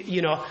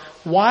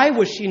 Why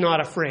was she not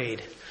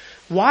afraid?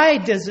 Why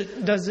does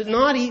it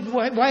not?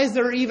 Why is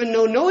there even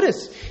no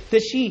notice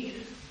that she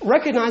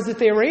recognized that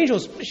they were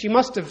angels? She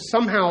must have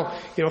somehow,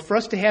 for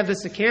us to have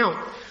this account,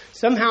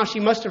 somehow she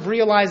must have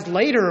realized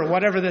later or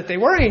whatever that they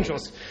were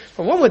angels.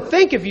 But one would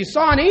think if you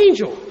saw an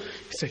angel,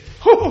 you'd say,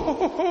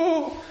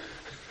 oh.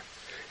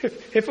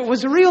 If it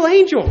was a real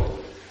angel,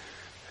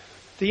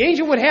 the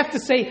angel would have to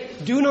say,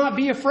 do not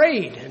be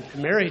afraid. And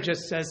Mary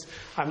just says,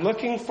 I'm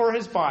looking for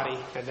his body,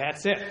 and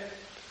that's it.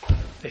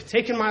 They've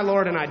taken my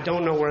Lord, and I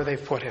don't know where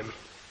they've put him.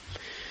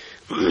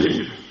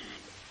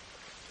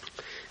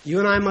 You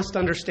and I must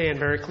understand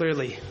very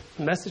clearly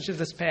the message of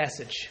this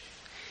passage.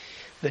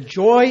 The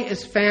joy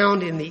is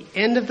found in the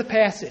end of the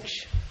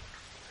passage.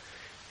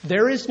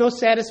 There is no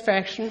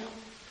satisfaction.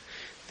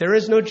 There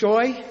is no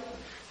joy.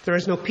 There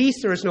is no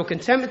peace. There is no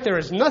contentment. There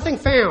is nothing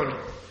found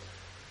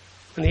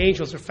when the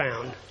angels are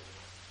found.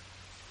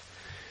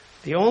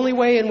 The only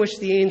way in which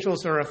the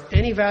angels are of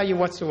any value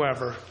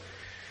whatsoever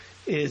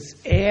is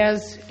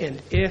as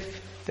and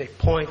if they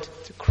point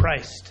to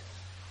Christ.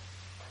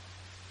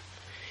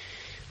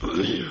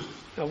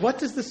 Now, what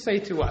does this say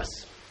to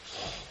us?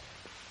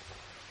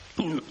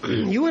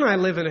 You and I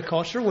live in a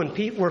culture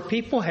where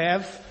people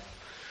have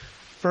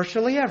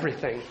virtually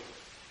everything,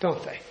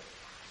 don't they?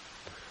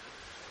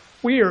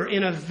 We are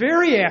in a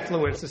very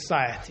affluent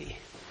society.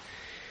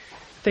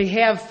 They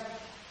have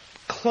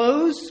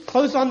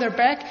clothes on their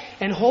back,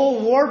 and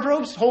whole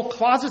wardrobes, whole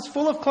closets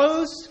full of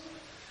clothes.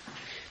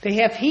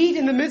 They have heat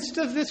in the midst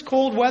of this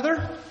cold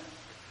weather.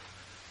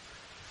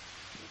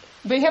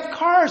 They have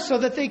cars so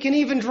that they can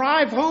even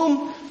drive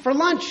home for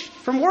lunch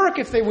from work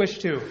if they wish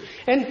to.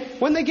 And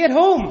when they get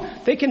home,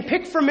 they can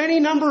pick from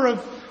any number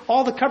of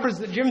all the cupboards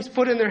that Jim's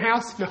put in their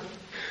house. No,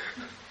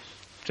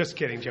 just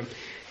kidding, Jim.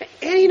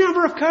 Any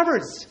number of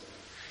cupboards.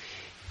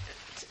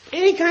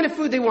 Any kind of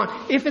food they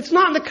want. If it's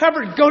not in the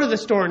cupboard, go to the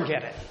store and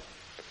get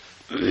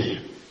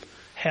it.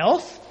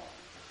 Health?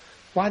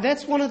 Why,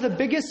 that's one of the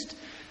biggest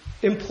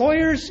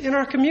employers in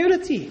our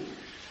community.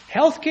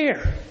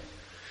 Healthcare.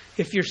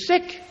 If you're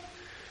sick,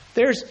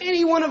 there's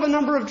any one of a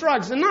number of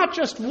drugs, and not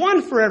just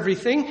one for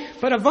everything,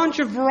 but a bunch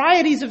of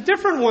varieties of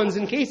different ones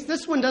in case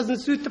this one doesn't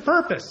suit the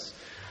purpose.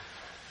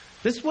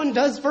 This one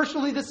does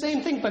virtually the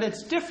same thing, but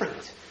it's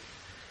different.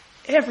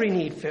 Every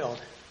need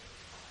filled.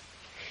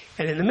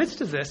 And in the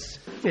midst of this,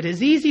 it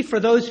is easy for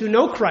those who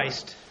know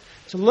Christ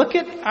to look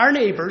at our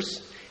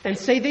neighbors and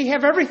say they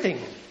have everything.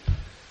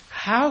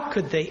 How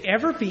could they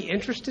ever be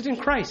interested in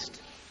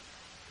Christ?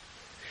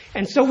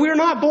 And so we're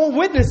not bold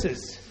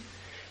witnesses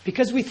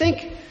because we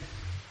think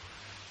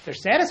they're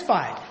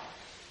satisfied.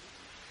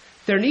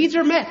 Their needs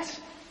are met.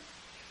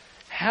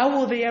 How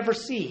will they ever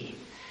see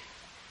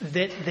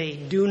that they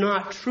do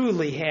not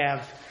truly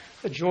have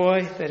the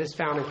joy that is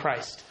found in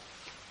Christ?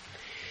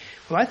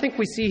 Well, I think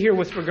we see here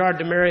with regard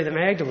to Mary the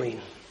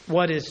Magdalene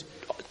what is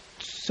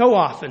so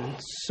often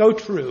so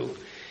true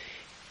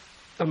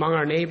among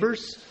our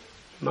neighbors,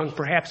 among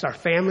perhaps our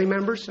family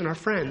members and our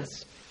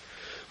friends.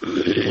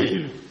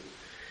 That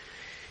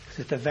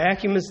the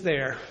vacuum is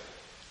there.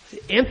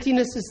 The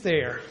emptiness is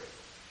there.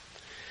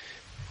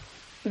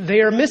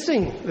 They are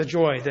missing the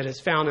joy that is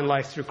found in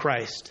life through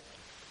Christ.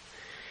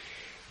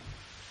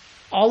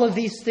 All of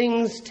these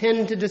things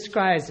tend to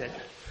disguise it.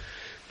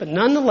 But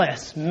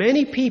nonetheless,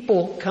 many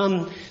people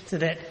come to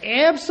that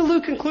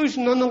absolute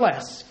conclusion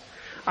nonetheless.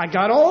 I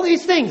got all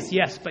these things,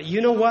 yes, but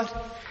you know what?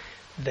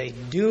 They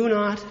do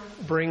not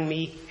bring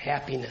me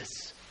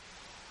happiness.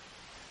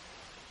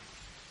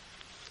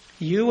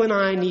 You and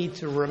I need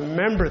to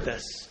remember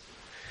this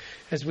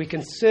as we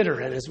consider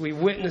and as we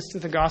witness to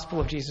the gospel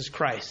of Jesus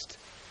Christ.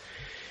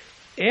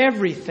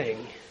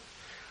 Everything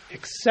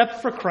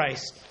except for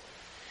Christ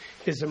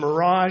is a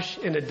mirage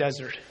in a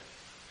desert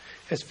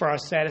as far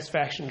as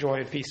satisfaction, joy,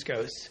 and peace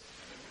goes.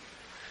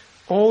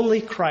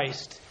 Only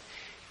Christ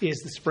is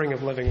the spring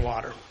of living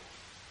water.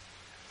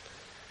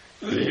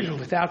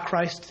 Without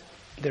Christ,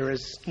 there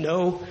is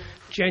no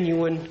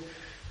genuine,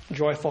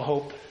 joyful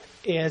hope,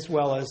 as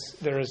well as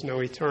there is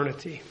no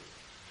eternity.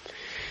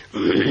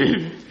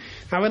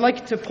 I would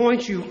like to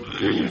point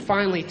you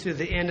finally to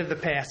the end of the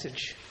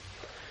passage,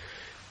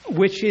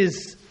 which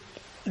is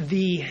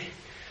the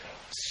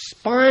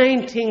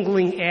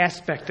spine-tingling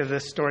aspect of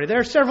this story. There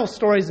are several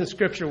stories in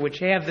Scripture which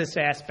have this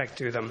aspect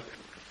to them.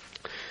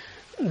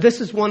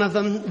 This is one of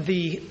them,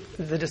 the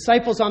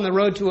disciples on the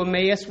road to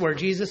Emmaus, where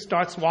Jesus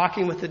starts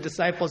walking with the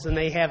disciples and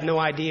they have no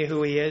idea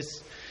who he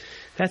is.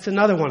 That's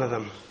another one of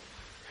them.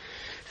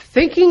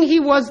 Thinking he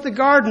was the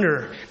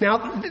gardener.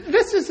 Now,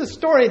 this is a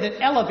story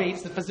that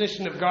elevates the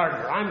position of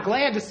gardener. I'm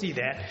glad to see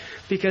that,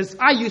 because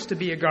I used to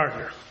be a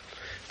gardener.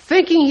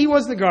 Thinking he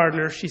was the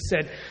gardener, she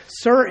said,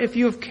 "Sir, if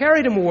you have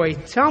carried him away,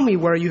 tell me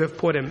where you have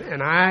put him,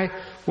 and I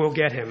will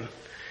get him."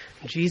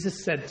 And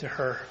Jesus said to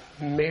her,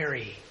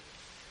 "Mary."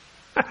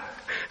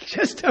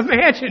 Just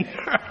imagine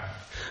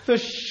the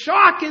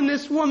shock in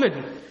this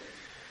woman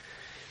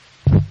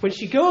when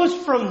she goes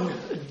from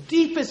the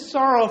deepest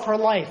sorrow of her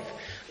life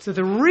to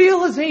the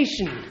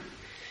realization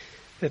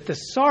that the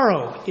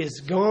sorrow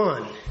is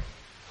gone,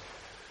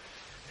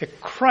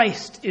 that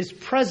Christ is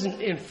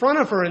present in front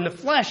of her in the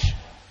flesh.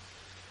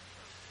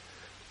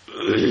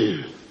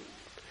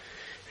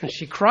 And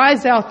she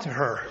cries out to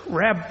her,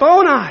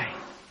 "Rabboni!"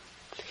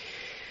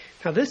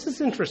 Now this is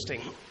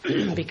interesting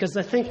because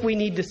I think we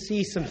need to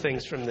see some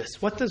things from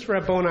this. What does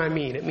Rabboni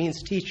mean? It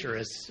means teacher,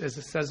 as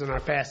it says in our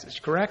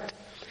passage, correct?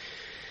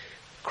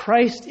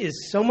 Christ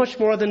is so much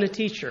more than a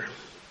teacher,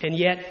 and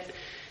yet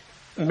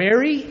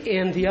Mary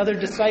and the other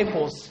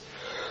disciples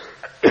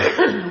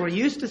were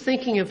used to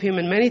thinking of him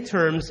in many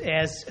terms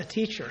as a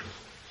teacher.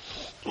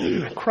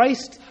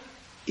 Christ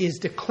is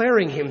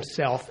declaring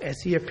himself,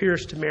 as he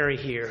appears to Mary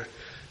here,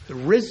 the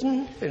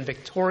risen and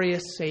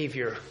victorious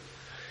Savior,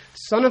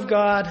 Son of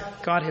God,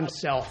 God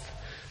himself,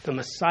 the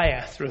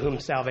Messiah through whom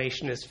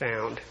salvation is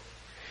found.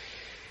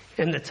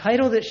 And the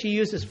title that she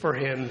uses for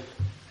him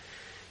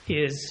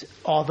is,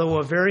 although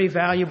a very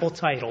valuable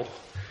title,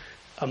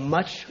 a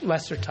much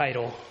lesser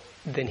title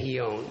than he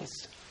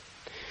owns.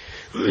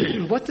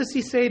 What does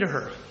he say to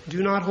her?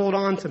 "Do not hold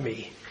on to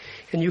me."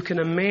 And you can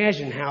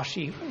imagine how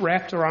she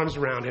wrapped her arms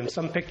around him.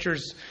 Some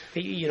pictures,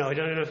 I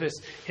don't know if it's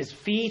his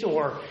feet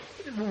or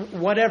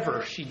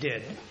whatever she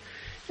did.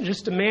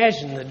 Just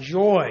imagine the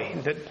joy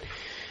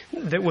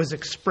that was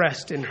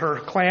expressed in her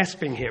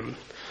clasping him.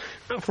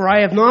 "For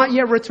I have not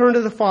yet returned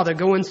to the Father.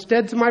 Go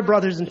instead to my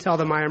brothers and tell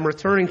them I am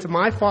returning to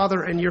my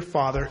Father and your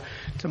Father,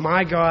 to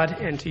my God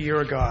and to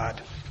your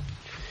God."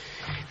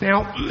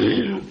 Now,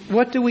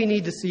 what do we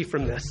need to see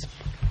from this?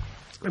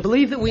 I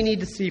believe that we need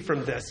to see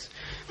from this.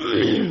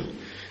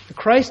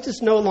 Christ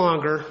is no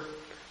longer,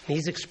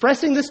 he's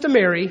expressing this to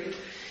Mary,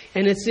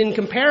 and it's in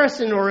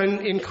comparison or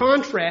in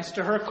contrast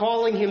to her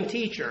calling him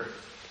teacher.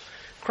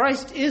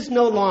 Christ is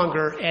no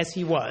longer as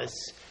he was.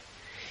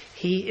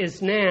 He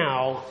is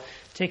now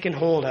taken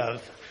hold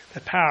of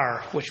the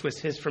power which was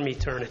his from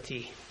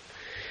eternity.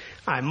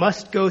 "I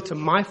must go to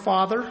my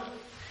Father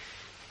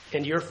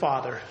and your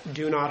Father.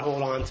 Do not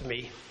hold on to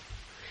me."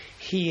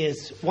 He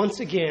is once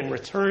again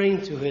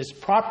returning to his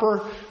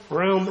proper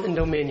realm and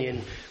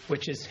dominion,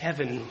 which is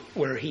heaven,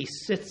 where he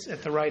sits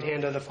at the right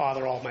hand of the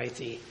Father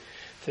Almighty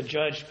to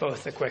judge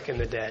both the quick and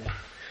the dead.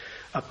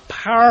 A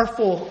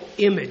powerful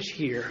image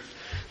here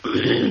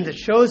that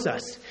shows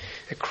us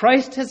that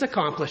Christ has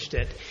accomplished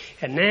it,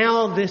 and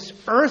now this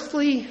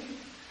earthly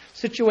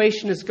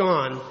situation is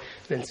gone,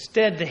 and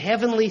instead the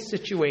heavenly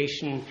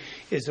situation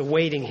is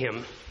awaiting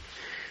him.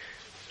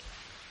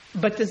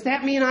 "But does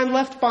that mean I'm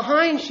left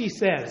behind?" she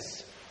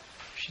says.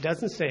 She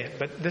doesn't say it,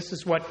 but this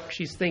is what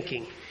she's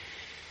thinking.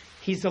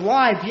 He's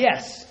alive,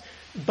 yes,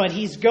 but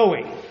he's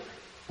going,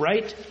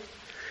 right?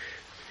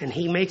 And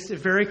he makes it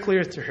very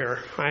clear to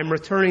her, "I am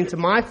returning to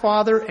my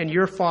Father and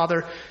your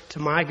Father, to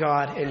my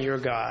God and your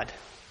God."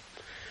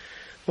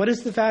 What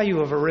is the value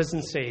of a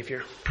risen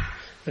Savior?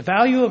 The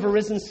value of a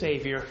risen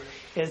Savior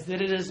is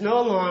that it is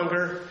no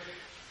longer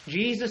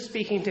Jesus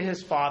speaking to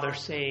his Father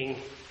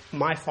saying,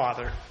 "My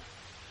Father."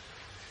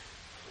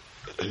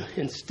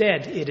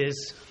 Instead, it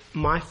is,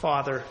 "My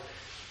Father,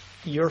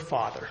 your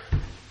Father."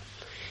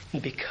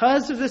 And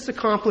because of this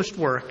accomplished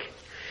work,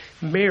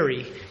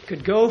 Mary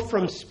could go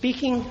from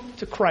speaking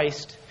to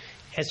Christ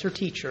as her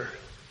teacher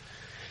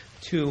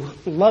to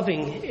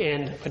loving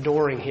and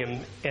adoring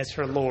him as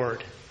her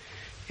Lord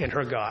and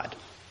her God.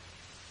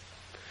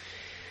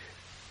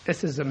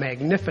 This is a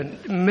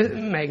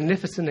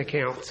magnificent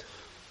account.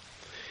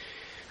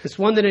 It's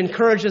one that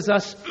encourages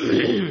us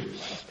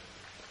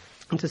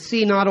to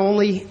see not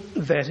only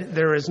that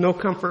there is no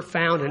comfort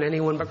found in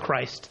anyone but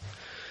Christ,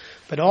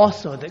 but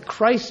also that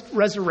Christ's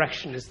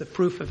resurrection is the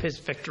proof of his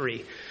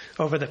victory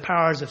over the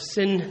powers of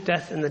sin,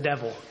 death, and the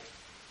devil.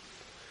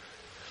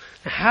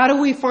 How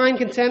do we find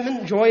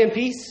contentment, joy, and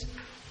peace?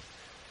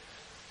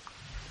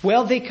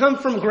 Well, they come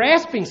from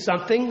grasping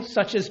something,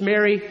 such as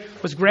Mary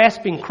was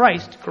grasping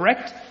Christ,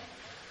 correct?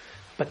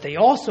 But they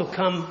also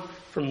come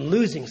from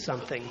losing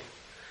something,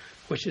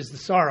 which is the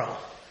sorrow.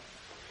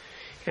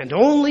 And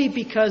only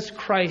because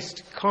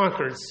Christ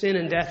conquered sin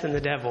and death and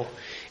the devil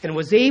and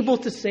was able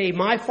to say,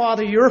 my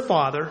Father, your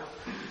Father,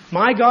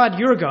 my God,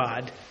 your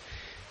God,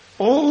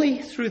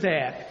 only through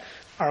that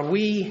are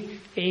we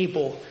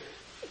able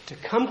to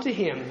come to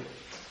him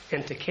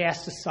and to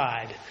cast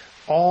aside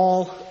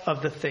all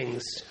of the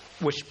things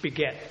which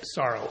beget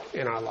sorrow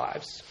in our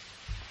lives.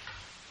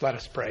 Let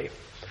us pray.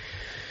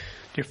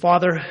 Dear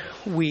Father,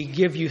 we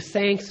give you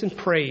thanks and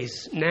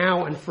praise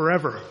now and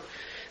forever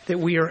that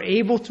we are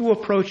able to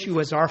approach you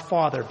as our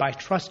Father by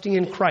trusting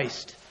in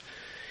Christ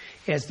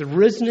as the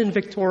risen and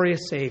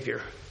victorious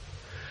Savior.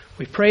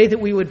 We pray that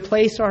we would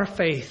place our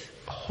faith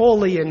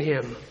wholly in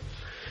him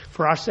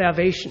for our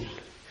salvation,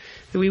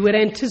 that we would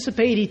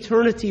anticipate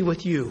eternity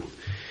with you.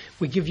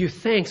 We give you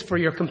thanks for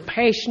your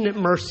compassionate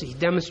mercy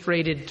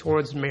demonstrated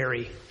towards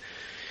Mary.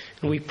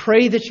 And we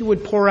pray that you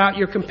would pour out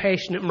your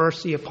compassionate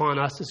mercy upon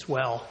us as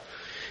well,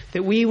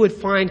 that we would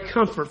find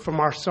comfort from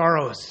our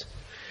sorrows,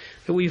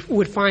 that we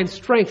would find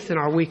strength in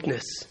our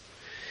weakness,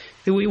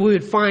 that we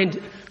would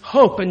find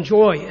hope and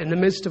joy in the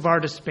midst of our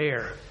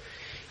despair,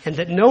 and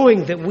that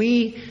knowing that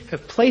we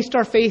have placed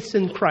our faith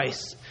in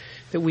Christ,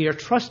 that we are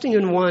trusting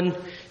in one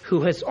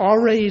who has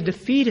already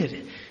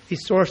defeated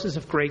these sources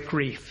of great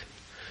grief,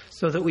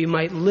 so that we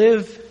might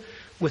live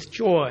with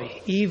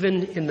joy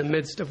even in the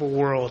midst of a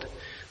world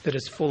that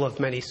is full of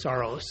many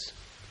sorrows.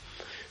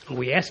 And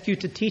we ask you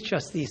to teach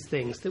us these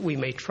things that we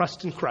may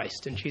trust in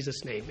Christ. In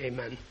Jesus' name,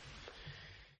 amen.